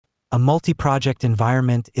A multi-project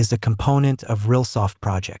environment is a component of Rillsoft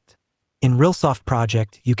Project. In Rillsoft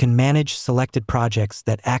Project, you can manage selected projects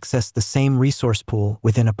that access the same resource pool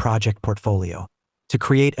within a project portfolio. To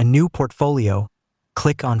create a new portfolio,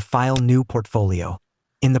 click on File New Portfolio.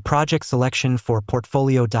 In the Project Selection for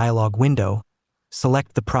Portfolio dialog window,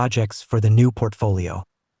 select the projects for the new portfolio.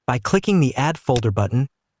 By clicking the Add Folder button,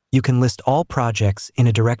 you can list all projects in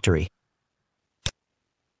a directory.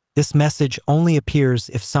 This message only appears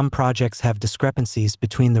if some projects have discrepancies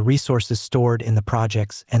between the resources stored in the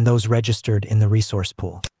projects and those registered in the resource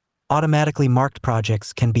pool. Automatically marked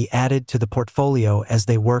projects can be added to the portfolio as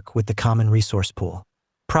they work with the common resource pool.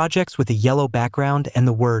 Projects with a yellow background and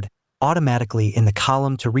the word automatically in the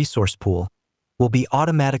column to resource pool will be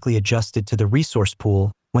automatically adjusted to the resource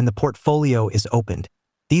pool when the portfolio is opened.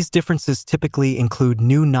 These differences typically include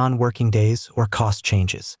new non-working days or cost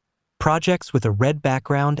changes. Projects with a red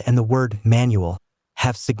background and the word manual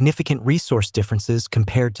have significant resource differences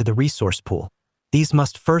compared to the resource pool. These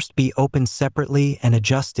must first be opened separately and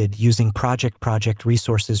adjusted using Project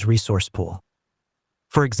Resources resource pool.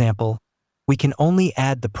 For example, we can only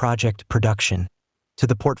add the project production to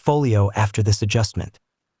the portfolio after this adjustment.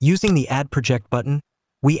 Using the Add Project button,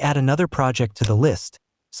 we add another project to the list,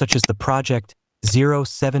 such as the Project 07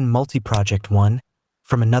 Multiproject 1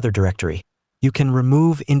 from another directory. You can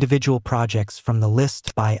remove individual projects from the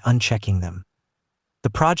list by unchecking them.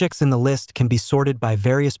 The projects in the list can be sorted by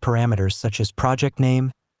various parameters such as project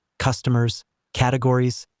name, customers,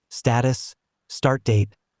 categories, status, start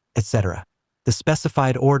date, etc. The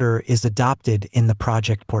specified order is adopted in the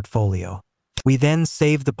project portfolio. We then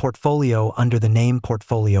save the portfolio under the name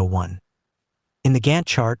Portfolio 1. In the Gantt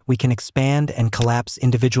chart, we can expand and collapse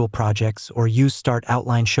individual projects or use Start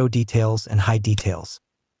Outline Show Details and Hide Details.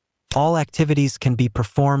 All activities can be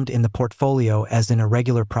performed in the portfolio as in a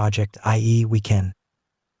regular project, i.e., we can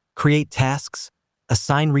create tasks,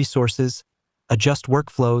 assign resources, adjust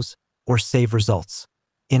workflows, or save results.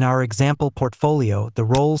 In our example portfolio, the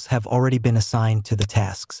roles have already been assigned to the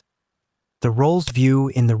tasks. The Roles view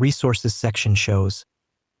in the Resources section shows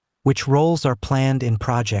which roles are planned in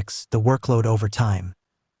projects, the workload over time.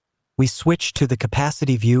 We switch to the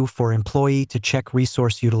Capacity view for employee to check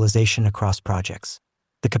resource utilization across projects.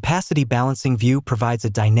 The Capacity Balancing view provides a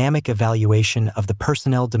dynamic evaluation of the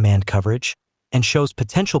personnel demand coverage and shows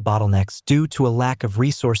potential bottlenecks due to a lack of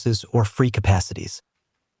resources or free capacities.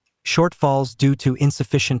 Shortfalls due to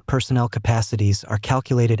insufficient personnel capacities are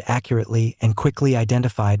calculated accurately and quickly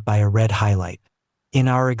identified by a red highlight. In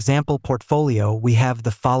our example portfolio, we have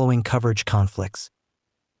the following coverage conflicts.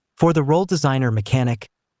 For the role designer mechanic,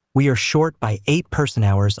 we are short by 8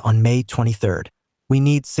 person-hours on May 23rd. We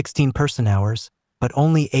need 16 person-hours, but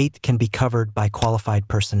only 8 can be covered by qualified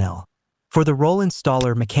personnel. For the role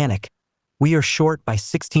installer mechanic, we are short by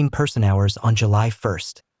 16 person-hours on July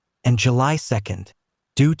 1st and July 2nd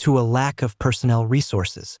due to a lack of personnel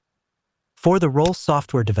resources. For the role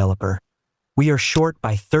software developer, we are short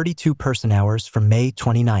by 32 person-hours from May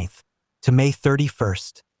 29th to May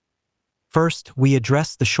 31st. First, we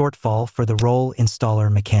address the shortfall for the role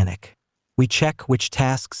installer mechanic. We check which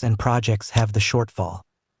tasks and projects have the shortfall.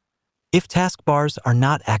 If taskbars are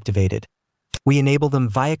not activated, we enable them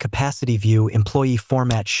via Capacity View Employee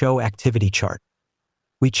Format Show Activity Chart.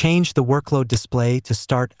 We change the workload display to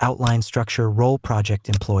Start Outline Structure Role Project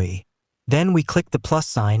Employee. Then we click the plus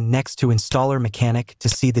sign next to Installer Mechanic to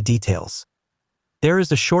see the details. There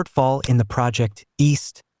is a shortfall in the project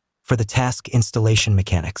East for the task Installation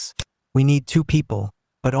Mechanics. We need 2 people,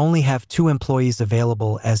 but only have 2 employees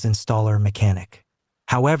available as installer mechanic.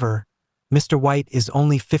 However, Mr. White is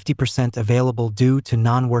only 50% available due to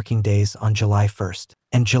non-working days on July 1st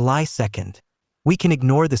and July 2nd. We can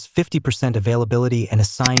ignore this 50% availability and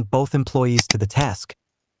assign both employees to the task,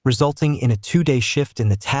 resulting in a 2-day shift in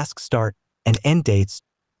the task start and end dates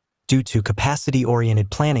due to capacity-oriented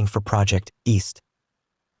planning for Project East.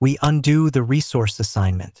 We undo the resource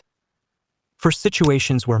assignment. For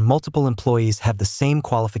situations where multiple employees have the same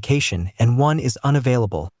qualification and one is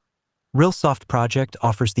unavailable, Rillsoft Project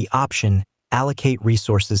offers the option Allocate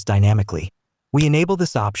Resources Dynamically. We enable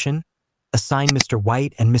this option, assign Mr.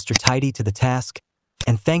 White and Mr. Tidy to the task,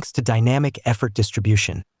 and thanks to dynamic effort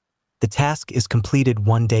distribution, the task is completed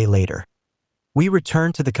 1 day later. We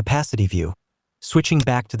return to the Capacity view, switching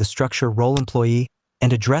back to the structure Role Employee,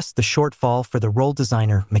 and address the shortfall for the Role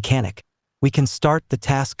Designer Mechanic. We can start the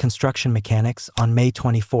task Construction Mechanics on May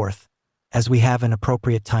 24th, as we have an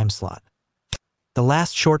appropriate time slot. The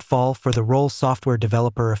last shortfall for the Role Software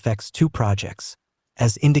Developer affects 2 projects,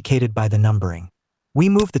 as indicated by the numbering. We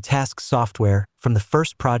move the task Software from the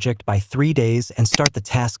first project by 3 days and start the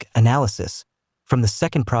task Analysis from the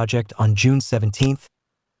second project on June 17th,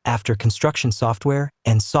 after construction software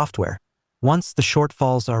and software. Once the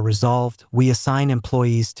shortfalls are resolved, we assign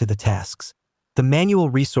employees to the tasks. The manual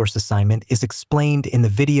resource assignment is explained in the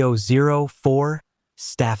video 04,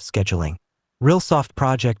 Staff Scheduling. Rillsoft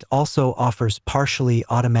Project also offers partially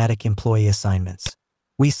automatic employee assignments.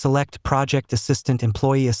 We select Project Assistant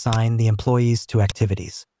Employee, assign the employees to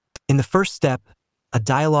activities. In the first step, a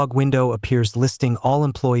dialog window appears listing all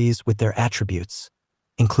employees with their attributes,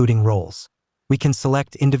 including roles. We can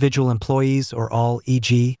select individual employees or all,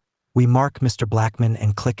 e.g., we mark Mr. Blackman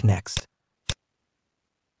and click Next.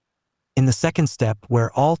 In the second step,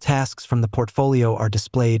 where all tasks from the portfolio are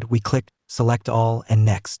displayed, we click Select All and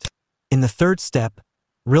Next. In the third step,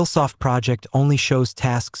 Rillsoft Project only shows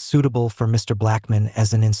tasks suitable for Mr. Blackman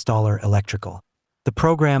as an installer electrical. The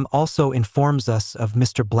program also informs us of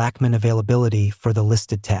Mr. Blackman availability for the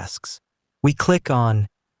listed tasks. We click on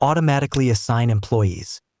Automatically Assign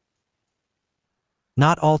Employees.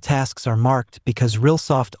 Not all tasks are marked because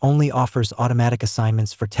Rillsoft only offers automatic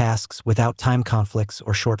assignments for tasks without time conflicts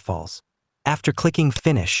or shortfalls. After clicking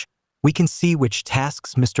Finish, we can see which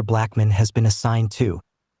tasks Mr. Blackman has been assigned to.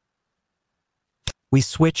 We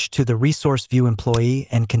switch to the Resource View Employee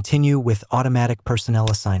and continue with Automatic Personnel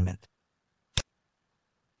Assignment.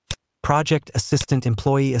 Project Assistant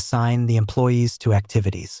Employee, assign the employees to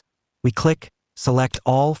activities. We click Select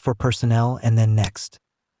All for Personnel and then Next.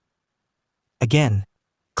 Again,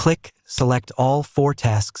 click Select All for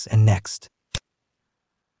Tasks and Next.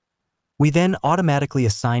 We then automatically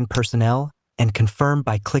assign personnel and confirm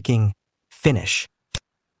by clicking Finish.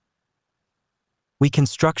 We can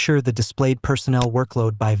structure the displayed personnel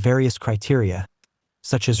workload by various criteria,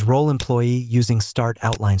 such as role employee, using Start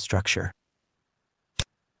Outline structure.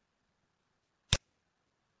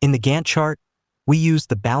 In the Gantt chart, we use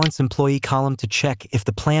the Balance Employee column to check if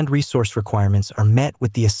the planned resource requirements are met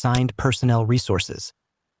with the assigned personnel resources.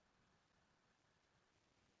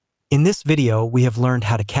 In this video, we have learned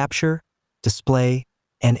how to capture, display,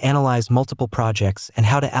 and analyze multiple projects and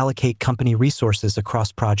how to allocate company resources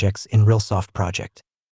across projects in Rillsoft Project.